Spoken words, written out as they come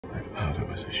My father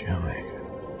was a shoemaker.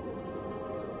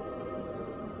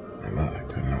 My mother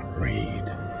could not read.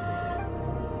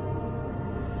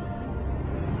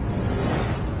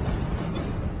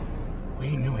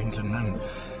 We New England men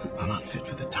are not fit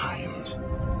for the times.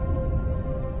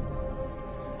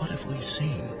 What have we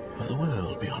seen of the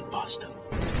world beyond Boston?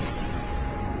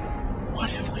 What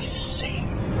have we seen?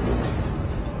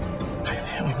 I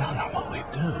fear we know not what we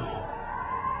do.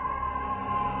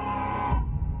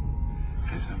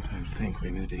 I sometimes think we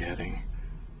may be heading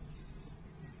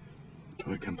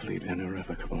to a complete and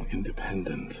irrevocable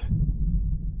independence.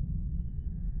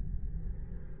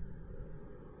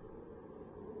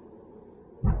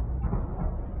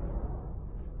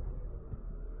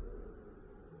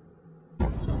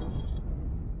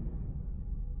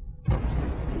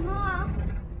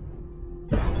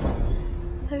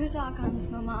 Those are guns,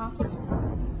 Mama.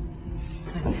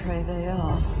 I'm afraid they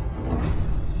are.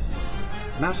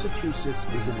 Massachusetts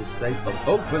is in a state of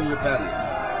open rebellion.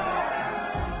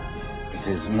 It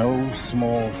is no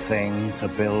small thing to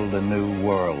build a new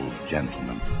world,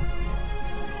 gentlemen.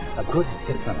 A good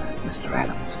diplomat, Mr.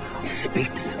 Adams,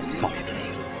 speaks softly.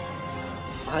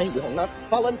 I will not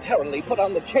voluntarily put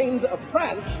on the chains of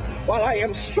France while I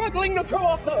am struggling to throw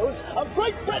off those of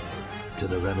Great Britain. To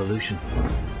the revolution.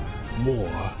 War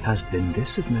has been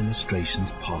this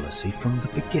administration's policy from the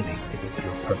beginning. Is it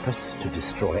your purpose to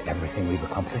destroy everything we've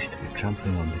accomplished? You're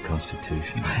trampling on the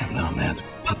Constitution. I am no man's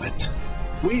puppet.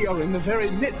 We are in the very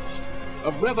midst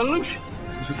of revolution.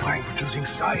 This is a time for choosing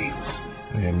sides.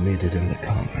 I am needed in the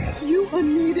Congress. You are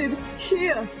needed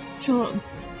here, John.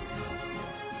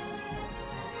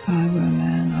 If I were a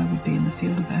man, I would be in the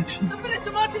field of action. The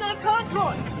minister marching on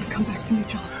Concord. Come back to me,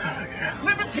 John.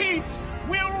 Liberty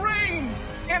will reign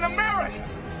in America.